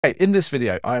Hey, in this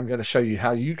video, I'm going to show you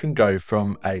how you can go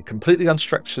from a completely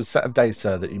unstructured set of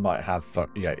data that you might have for,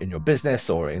 in your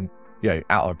business or in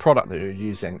out of a product that you're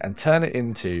using, and turn it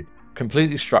into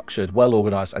completely structured,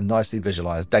 well-organized, and nicely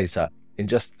visualized data in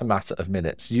just a matter of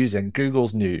minutes using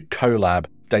Google's new CoLab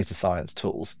data science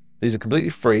tools. These are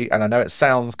completely free, and I know it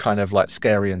sounds kind of like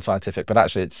scary and scientific, but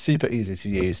actually it's super easy to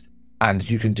use. And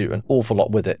you can do an awful lot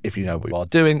with it if you know what you are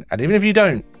doing. And even if you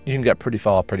don't, you can get pretty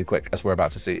far pretty quick, as we're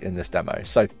about to see in this demo.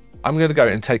 So I'm going to go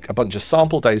and take a bunch of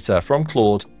sample data from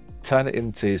Claude, turn it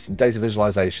into some data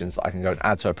visualizations that I can go and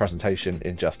add to a presentation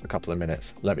in just a couple of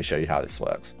minutes. Let me show you how this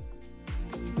works.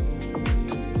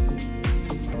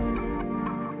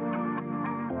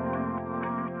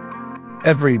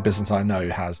 Every business I know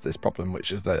has this problem,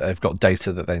 which is that they've got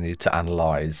data that they need to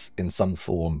analyze in some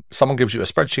form. Someone gives you a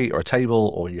spreadsheet or a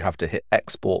table, or you have to hit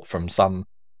export from some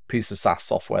piece of SaaS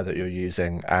software that you're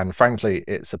using. And frankly,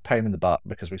 it's a pain in the butt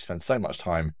because we spend so much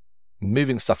time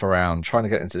moving stuff around, trying to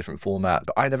get into different formats.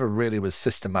 But I never really was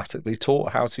systematically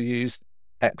taught how to use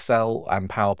Excel and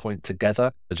PowerPoint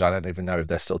together, which I don't even know if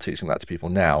they're still teaching that to people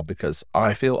now because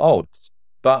I feel old.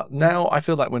 But now I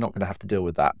feel like we're not going to have to deal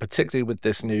with that, particularly with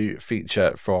this new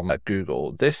feature from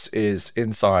Google. This is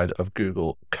inside of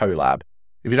Google CoLab.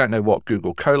 If you don't know what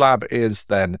Google CoLab is,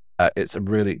 then it's a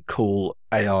really cool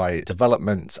AI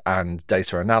development and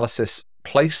data analysis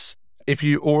place. If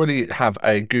you already have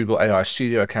a Google AI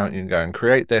Studio account, you can go and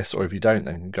create this, or if you don't,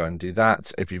 then you can go and do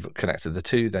that. If you've connected the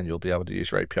two, then you'll be able to use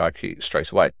your API key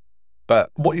straight away. But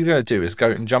what you're going to do is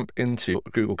go and jump into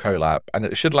Google CoLab, and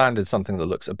it should land in something that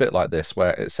looks a bit like this,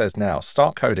 where it says now,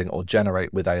 start coding or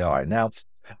generate with AI. Now,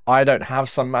 I don't have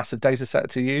some massive data set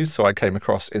to use, so I came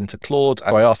across into Claude,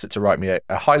 and I asked it to write me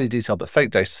a highly detailed but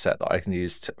fake data set that I can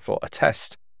use for a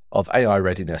test of AI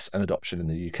readiness and adoption in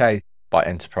the UK by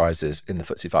enterprises in the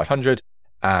FTSE 500.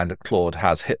 And Claude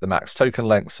has hit the max token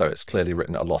length, so it's clearly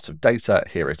written a lot of data.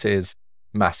 Here it is,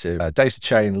 massive data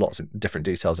chain, lots of different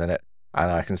details in it. And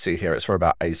I can see here it's for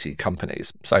about 80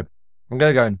 companies. So I'm going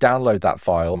to go and download that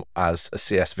file as a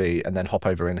CSV and then hop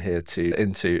over in here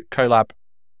into CoLab.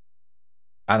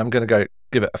 And I'm going to go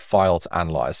give it a file to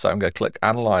analyze. So I'm going to click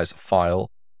Analyze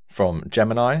File from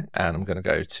Gemini, and I'm going to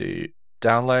go to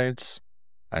Downloads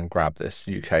and grab this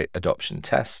UK adoption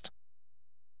test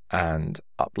and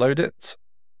upload it.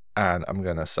 And I'm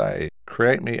going to say,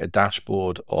 create me a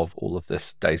dashboard of all of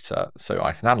this data so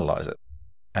I can analyze it.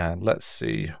 And let's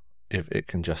see if it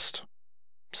can just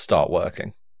start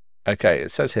working. Okay, it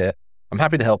says here, I'm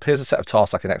happy to help. Here's a set of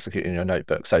tasks I can execute in your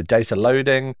notebook. So data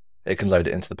loading, it can load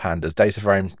it into the pandas data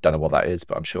frame. Don't know what that is,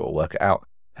 but I'm sure we'll work it out.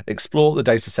 Explore the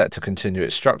data set to continue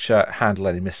its structure, handle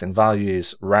any missing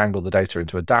values, wrangle the data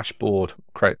into a dashboard,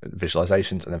 create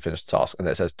visualizations, and then finish the task. And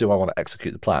it says, do I want to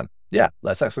execute the plan? Yeah,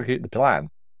 let's execute the plan.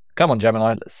 Come on,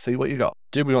 Gemini, let's see what you got.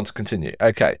 Do we want to continue?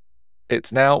 Okay,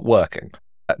 it's now working.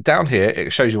 Down here,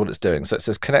 it shows you what it's doing. So it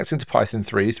says connecting to Python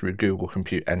 3 through Google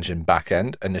Compute Engine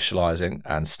backend, initializing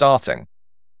and starting.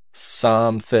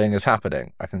 Something is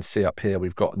happening. I can see up here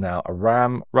we've got now a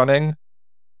RAM running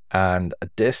and a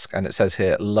disk, and it says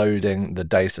here loading the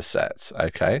data sets.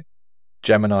 Okay,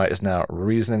 Gemini is now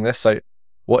reasoning this. So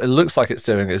what it looks like it's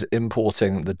doing is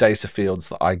importing the data fields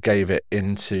that I gave it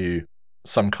into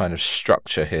some kind of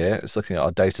structure here. It's looking at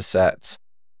our data set.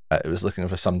 It was looking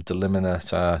for some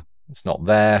delimiter. It's not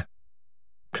there.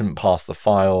 Couldn't pass the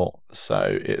file,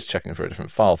 so it's checking for a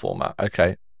different file format.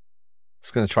 Okay,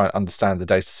 it's going to try and understand the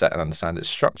data set and understand its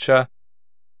structure.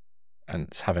 And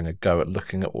it's having a go at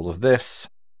looking at all of this.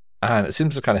 And it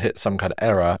seems to kind of hit some kind of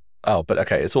error. Oh, but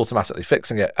okay, it's automatically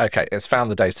fixing it. Okay, it's found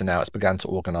the data now. It's began to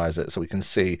organize it. So we can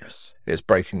see it's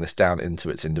breaking this down into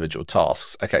its individual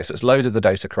tasks. Okay, so it's loaded the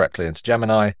data correctly into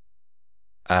Gemini.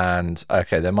 And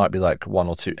okay, there might be like one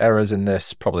or two errors in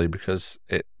this, probably because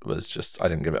it was just, I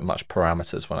didn't give it much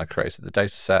parameters when I created the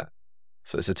data set.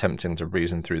 So it's attempting to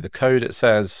reason through the code, it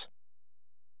says,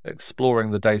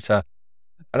 exploring the data.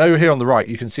 And over here on the right,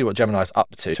 you can see what Gemini's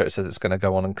up to. So it says it's going to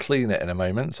go on and clean it in a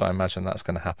moment. So I imagine that's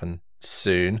going to happen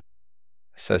soon.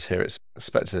 It says here it's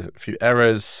expected a few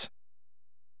errors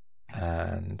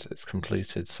and it's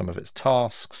completed some of its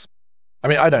tasks. I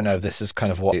mean, I don't know if this is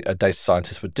kind of what a data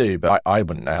scientist would do, but I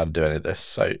wouldn't know how to do any of this.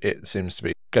 So it seems to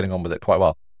be getting on with it quite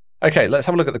well. Okay, let's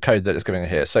have a look at the code that it's giving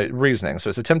here. So reasoning. So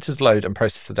it's attempted to load and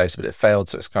process the data, but it failed.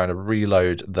 So it's going to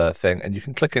reload the thing. And you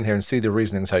can click in here and see the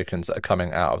reasoning tokens that are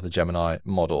coming out of the Gemini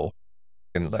model.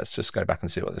 And let's just go back and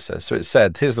see what this says. So it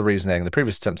said, here's the reasoning. The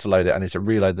previous attempt to load it, I need to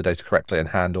reload the data correctly and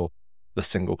handle the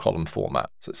single column format.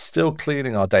 So it's still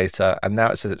cleaning our data. And now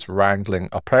it says it's wrangling,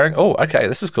 preparing. Oh, okay,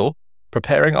 this is cool.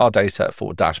 Preparing our data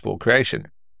for dashboard creation.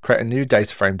 Create a new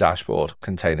data frame dashboard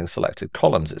containing selected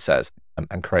columns, it says.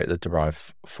 and create the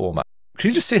derived format. Can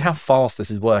you just see how fast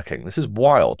this is working? This is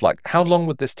wild. Like, how long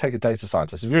would this take a data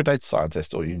scientist? If you're a data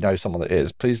scientist or you know someone that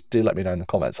is, please do let me know in the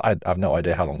comments. I have no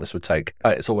idea how long this would take.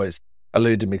 It's always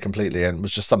eluded me completely and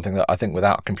was just something that I think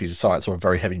without computer science or a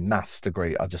very heavy maths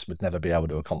degree, I just would never be able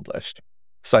to accomplish.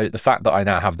 So the fact that I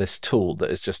now have this tool that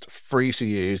is just free to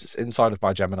use, it's inside of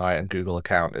my Gemini and Google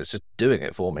account, it's just doing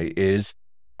it for me, is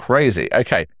crazy.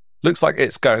 Okay. Looks like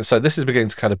it's going, so this is beginning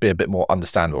to kind of be a bit more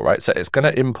understandable, right? So it's going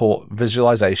to import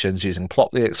visualizations using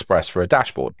Plotly Express for a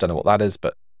dashboard. Don't know what that is,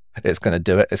 but it's going to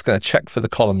do it. It's going to check for the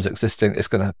columns existing. It's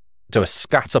going to do a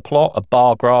scatter plot, a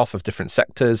bar graph of different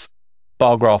sectors,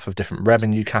 bar graph of different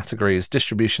revenue categories,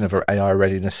 distribution of our AI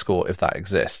readiness score if that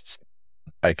exists.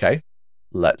 Okay,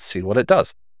 let's see what it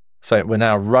does. So we're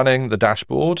now running the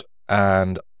dashboard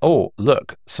and, oh,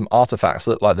 look, some artifacts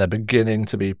look like they're beginning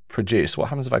to be produced. What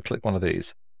happens if I click one of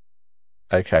these?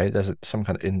 Okay, there's some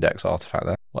kind of index artifact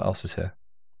there. What else is here?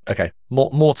 Okay,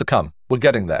 more to come. We're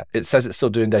getting there. It says it's still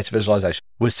doing data visualization.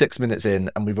 We're 6 minutes in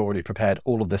and we've already prepared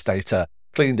all of this data,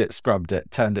 cleaned it, scrubbed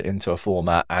it, turned it into a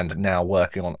format, and now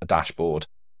working on a dashboard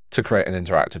to create an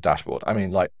interactive dashboard. I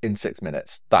mean, like in 6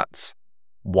 minutes, that's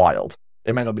wild.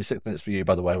 It may not be 6 minutes for you,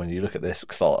 by the way, when you look at this,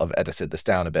 because I've edited this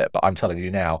down a bit, but I'm telling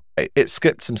you now, it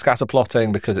skipped some scatter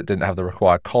plotting because it didn't have the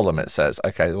required column. It says,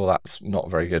 okay, well, that's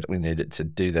not very good. We need it to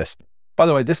do this. By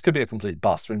the way, this could be a complete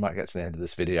bust. We might get to the end of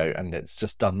this video and it's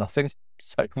just done nothing.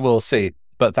 So we'll see.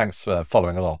 But thanks for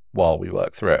following along while we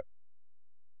work through it.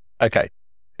 Okay,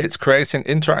 it's creating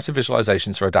interactive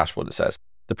visualizations for a dashboard, it says.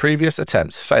 The previous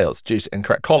attempts failed due to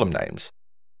incorrect column names.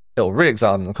 It'll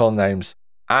re-examine the column names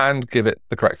and give it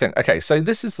the correct thing. Okay, so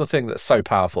this is the thing that's so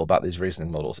powerful about these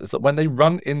reasoning models, is that when they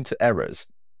run into errors,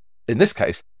 in this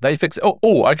case, they fix it.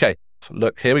 Oh, okay.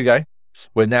 Look, here we go.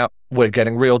 We're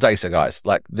getting real data, guys.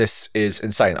 Like, this is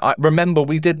insane. I remember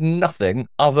we did nothing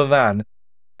other than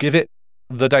give it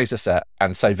the data set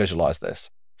and say, visualize this.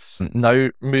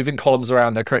 No moving columns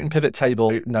around, no creating pivot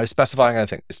table, no specifying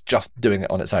anything. It's just doing it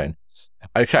on its own.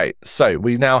 Okay, so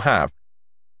we now have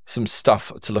some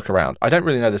stuff to look around. I don't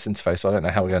really know this interface, so I don't know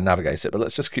how we're going to navigate it, but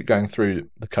let's just keep going through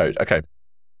the code. Okay,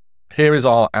 here is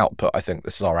our output. I think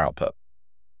this is our output.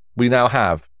 We now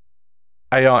have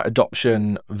AI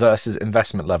adoption versus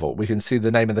investment level. We can see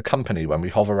the name of the company when we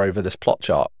hover over this plot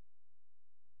chart.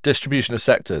 Distribution of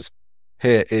sectors.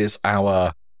 Here is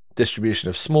our distribution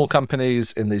of small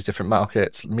companies in these different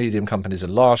markets, medium companies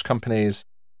and large companies,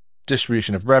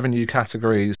 distribution of revenue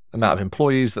categories, amount of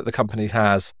employees that the company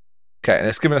has. Okay, and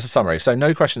it's giving us a summary. So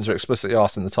no questions are explicitly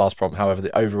asked in the task prompt. However,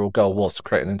 the overall goal was to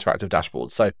create an interactive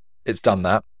dashboard. So it's done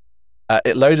that.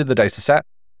 It loaded the data set.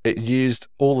 It used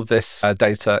all of this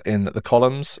data in the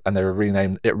columns, and they were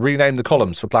renamed. It renamed the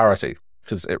columns for clarity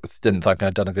because it didn't think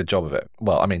I'd done a good job of it.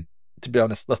 Well, I mean, to be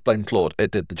honest, let's blame Claude. It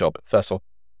did the job first of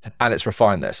all, and it's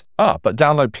refined this. But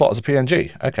download plot as a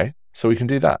PNG. Okay, so we can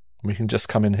do that. We can just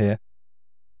come in here,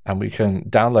 and we can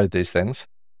download these things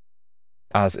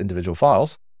as individual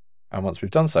files. And once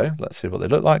we've done so, let's see what they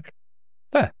look like.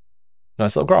 There,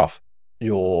 nice little graph.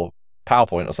 Your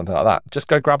PowerPoint or something like that, just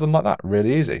go grab them like that,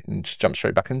 really easy, and just jump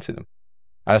straight back into them.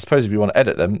 And I suppose if you want to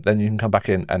edit them, then you can come back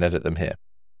in and edit them here.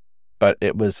 But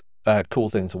it was a cool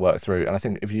thing to work through, and I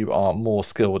think if you are more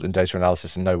skilled in data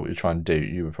analysis and know what you're trying to do,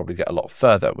 you would probably get a lot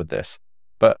further with this.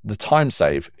 But the time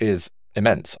save is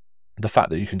immense. The fact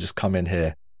that you can just come in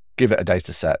here, give it a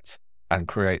data set, and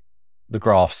create the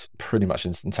graphs pretty much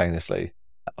instantaneously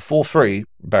for free,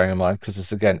 bearing in mind, because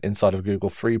it's again inside of Google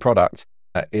free product,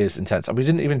 is intense. And we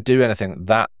didn't even do anything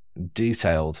that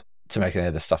detailed to make any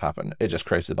of this stuff happen. It just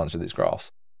created a bunch of these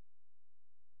graphs,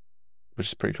 which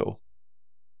is pretty cool.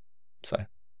 So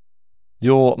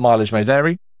your mileage may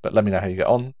vary, but let me know how you get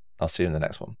on. I'll see you in the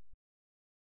next one.